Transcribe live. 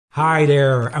Hi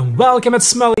there, and welcome at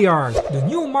Smully Art. The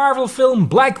new Marvel film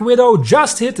Black Widow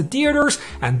just hit the theaters,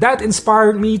 and that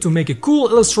inspired me to make a cool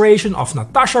illustration of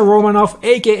Natasha Romanoff,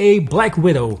 aka Black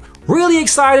Widow. Really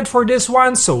excited for this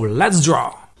one, so let's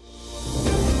draw.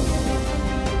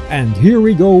 And here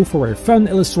we go for a fun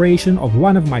illustration of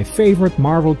one of my favorite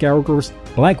Marvel characters,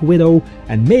 Black Widow,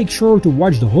 and make sure to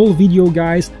watch the whole video,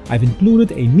 guys. I've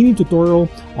included a mini tutorial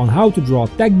on how to draw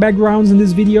tech backgrounds in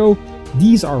this video.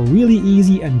 These are really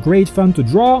easy and great fun to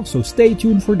draw, so stay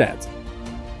tuned for that.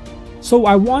 So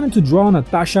I wanted to draw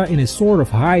Natasha in a sort of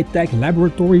high-tech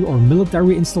laboratory or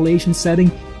military installation setting,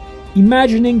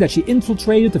 imagining that she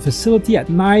infiltrated the facility at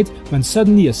night when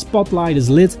suddenly a spotlight is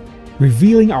lit,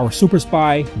 revealing our super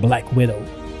spy, Black Widow.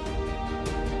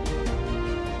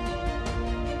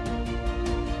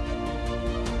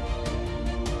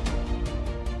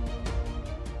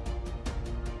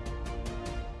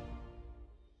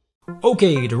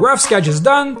 Okay, the rough sketch is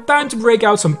done, time to break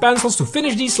out some pencils to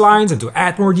finish these lines and to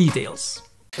add more details.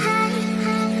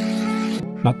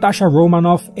 Natasha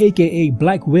Romanoff, aka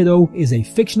Black Widow, is a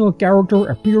fictional character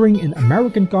appearing in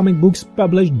American comic books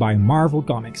published by Marvel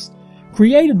Comics.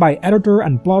 Created by editor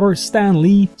and plotter Stan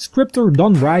Lee, scripter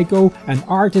Don Rico, and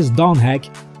artist Don Heck,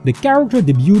 the character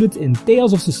debuted in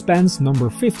Tales of Suspense number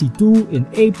 52 in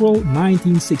April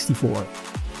 1964.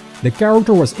 The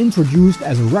character was introduced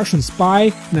as a Russian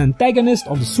spy and antagonist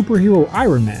of the superhero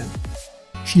Iron Man.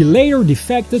 She later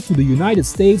defected to the United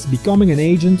States, becoming an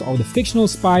agent of the fictional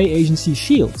spy agency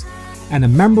S.H.I.E.L.D. and a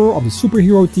member of the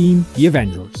superhero team, the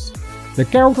Avengers. The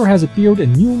character has appeared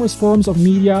in numerous forms of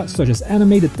media such as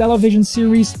animated television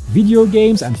series, video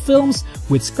games and films,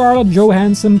 with Scarlett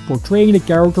Johansson portraying the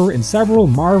character in several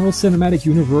Marvel Cinematic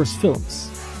Universe films.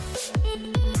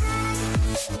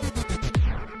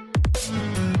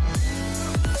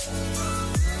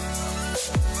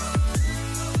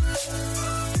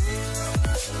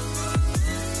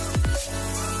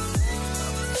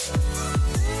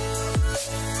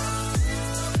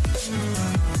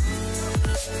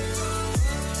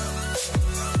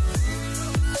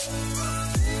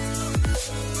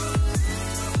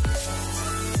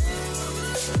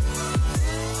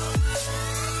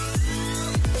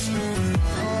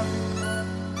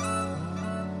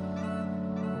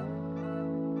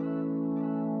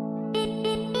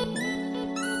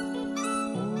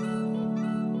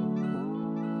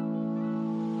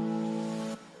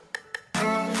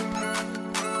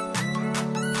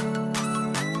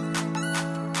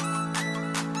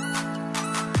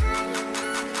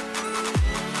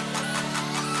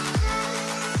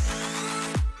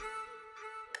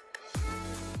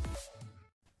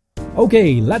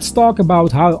 Okay, let's talk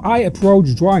about how I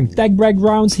approach drawing tech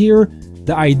backgrounds here.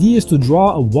 The idea is to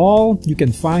draw a wall you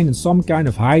can find in some kind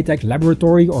of high-tech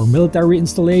laboratory or military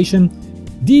installation.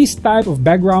 These type of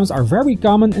backgrounds are very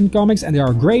common in comics and they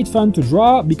are great fun to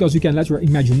draw because you can let your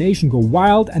imagination go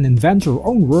wild and invent your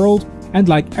own world. And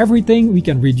like everything, we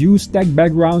can reduce tech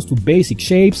backgrounds to basic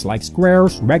shapes like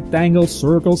squares, rectangles,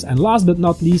 circles, and last but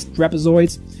not least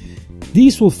trapezoids.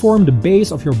 These will form the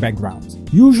base of your background.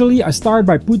 Usually I start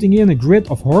by putting in a grid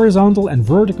of horizontal and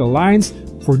vertical lines.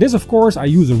 For this, of course, I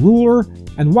use a ruler,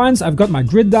 and once I've got my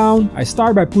grid down, I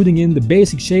start by putting in the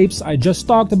basic shapes I just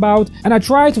talked about, and I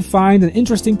try to find an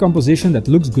interesting composition that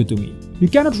looks good to me. You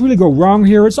cannot really go wrong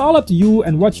here, it's all up to you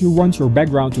and what you want your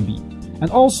background to be. And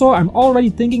also, I'm already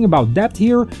thinking about depth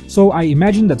here, so I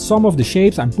imagine that some of the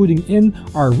shapes I'm putting in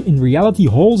are in reality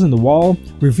holes in the wall,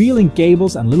 revealing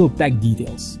cables and little tech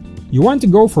details. You want to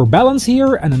go for balance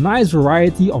here and a nice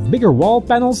variety of bigger wall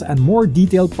panels and more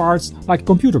detailed parts like a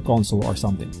computer console or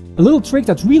something. A little trick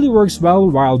that really works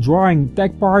well while drawing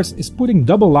tech parts is putting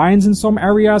double lines in some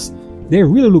areas. They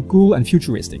really look cool and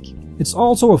futuristic. It's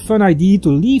also a fun idea to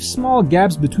leave small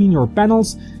gaps between your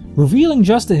panels, revealing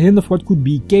just a hint of what could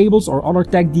be cables or other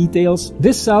tech details.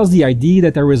 This sells the idea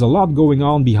that there is a lot going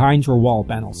on behind your wall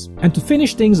panels. And to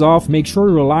finish things off, make sure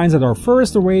your lines that are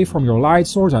furthest away from your light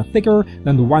source are thicker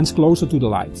than the ones closer to the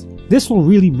light. This will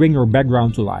really bring your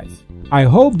background to life. I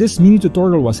hope this mini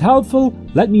tutorial was helpful.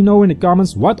 Let me know in the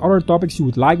comments what other topics you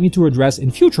would like me to address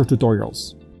in future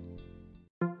tutorials.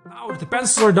 Now that the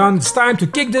pencils are done, it's time to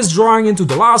kick this drawing into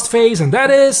the last phase, and that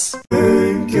is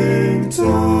thinking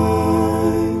time.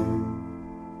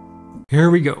 Here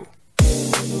we go.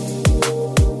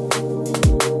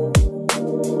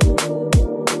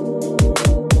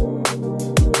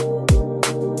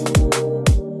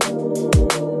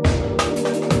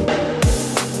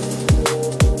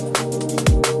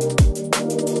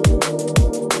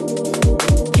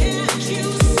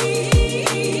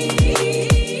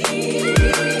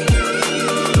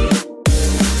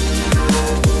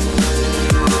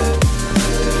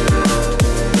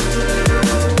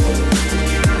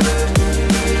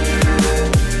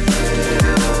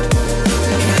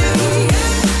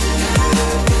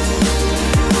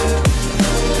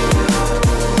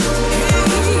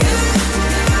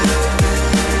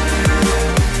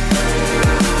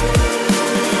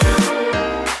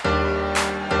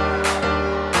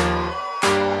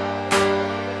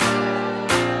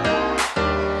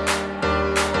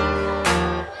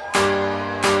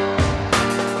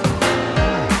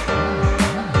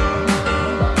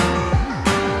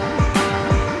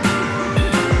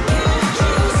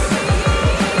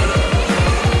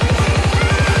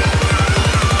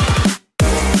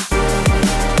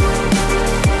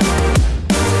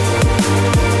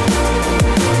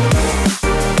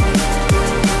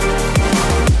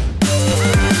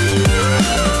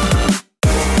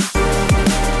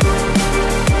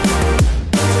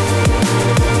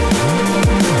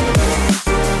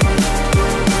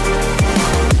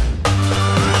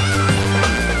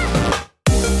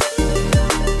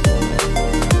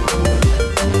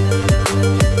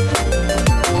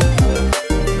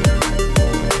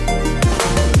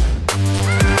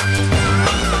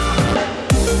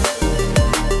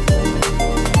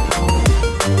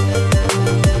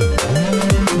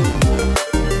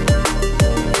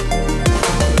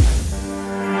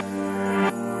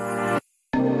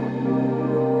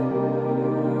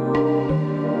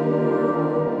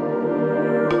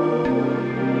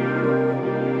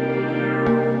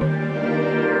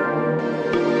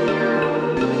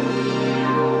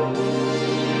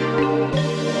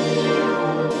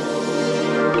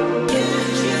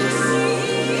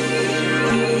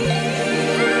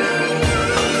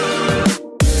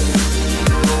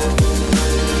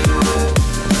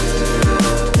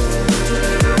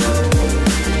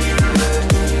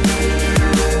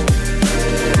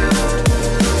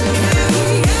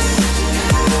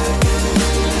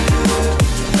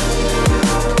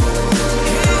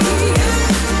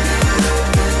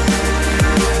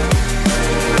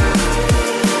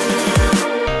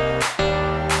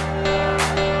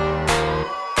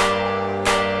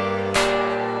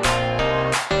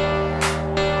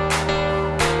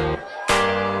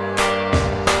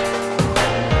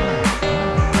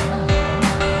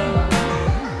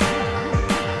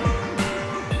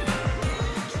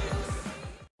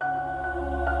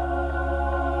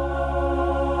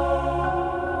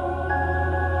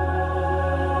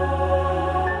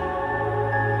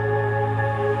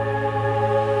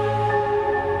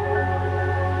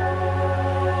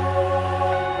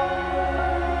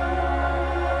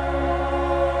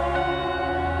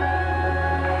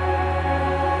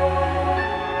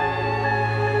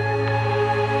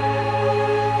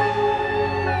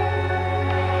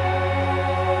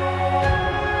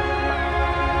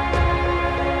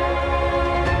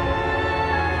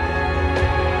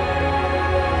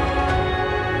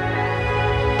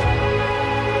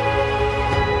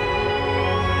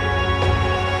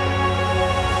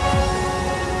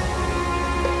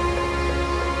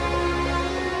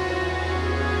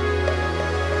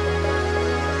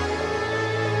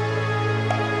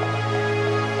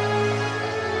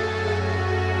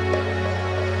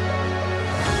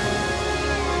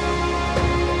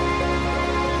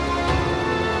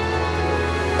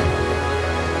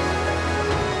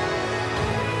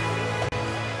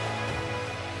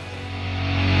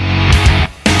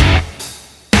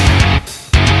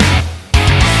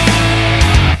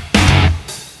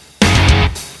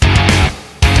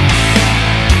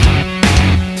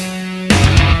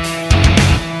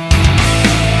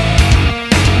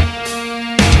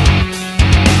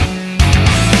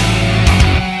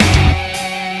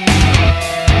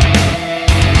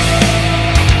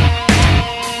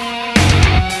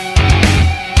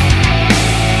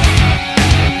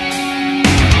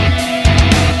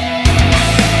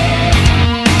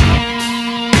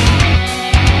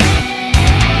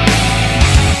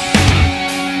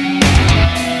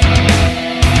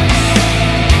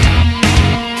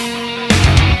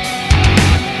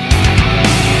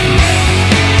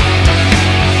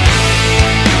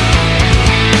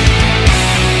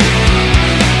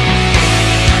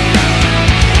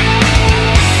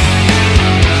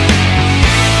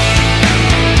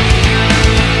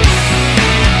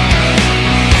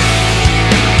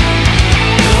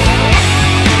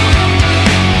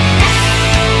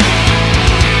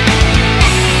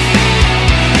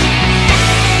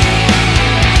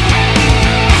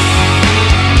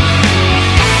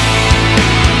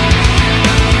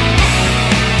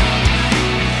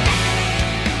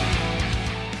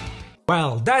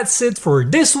 that's it for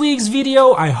this week's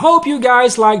video. I hope you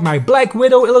guys liked my Black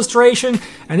Widow illustration,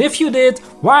 and if you did,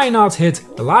 why not hit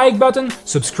the like button,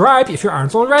 subscribe if you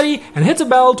aren't already, and hit the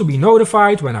bell to be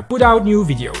notified when I put out new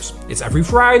videos. It's every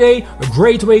Friday, a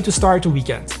great way to start the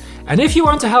weekend. And if you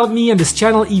want to help me and this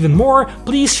channel even more,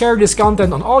 please share this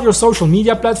content on all your social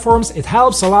media platforms, it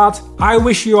helps a lot. I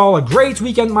wish you all a great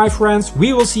weekend, my friends.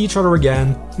 We will see each other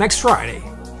again next Friday.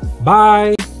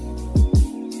 Bye!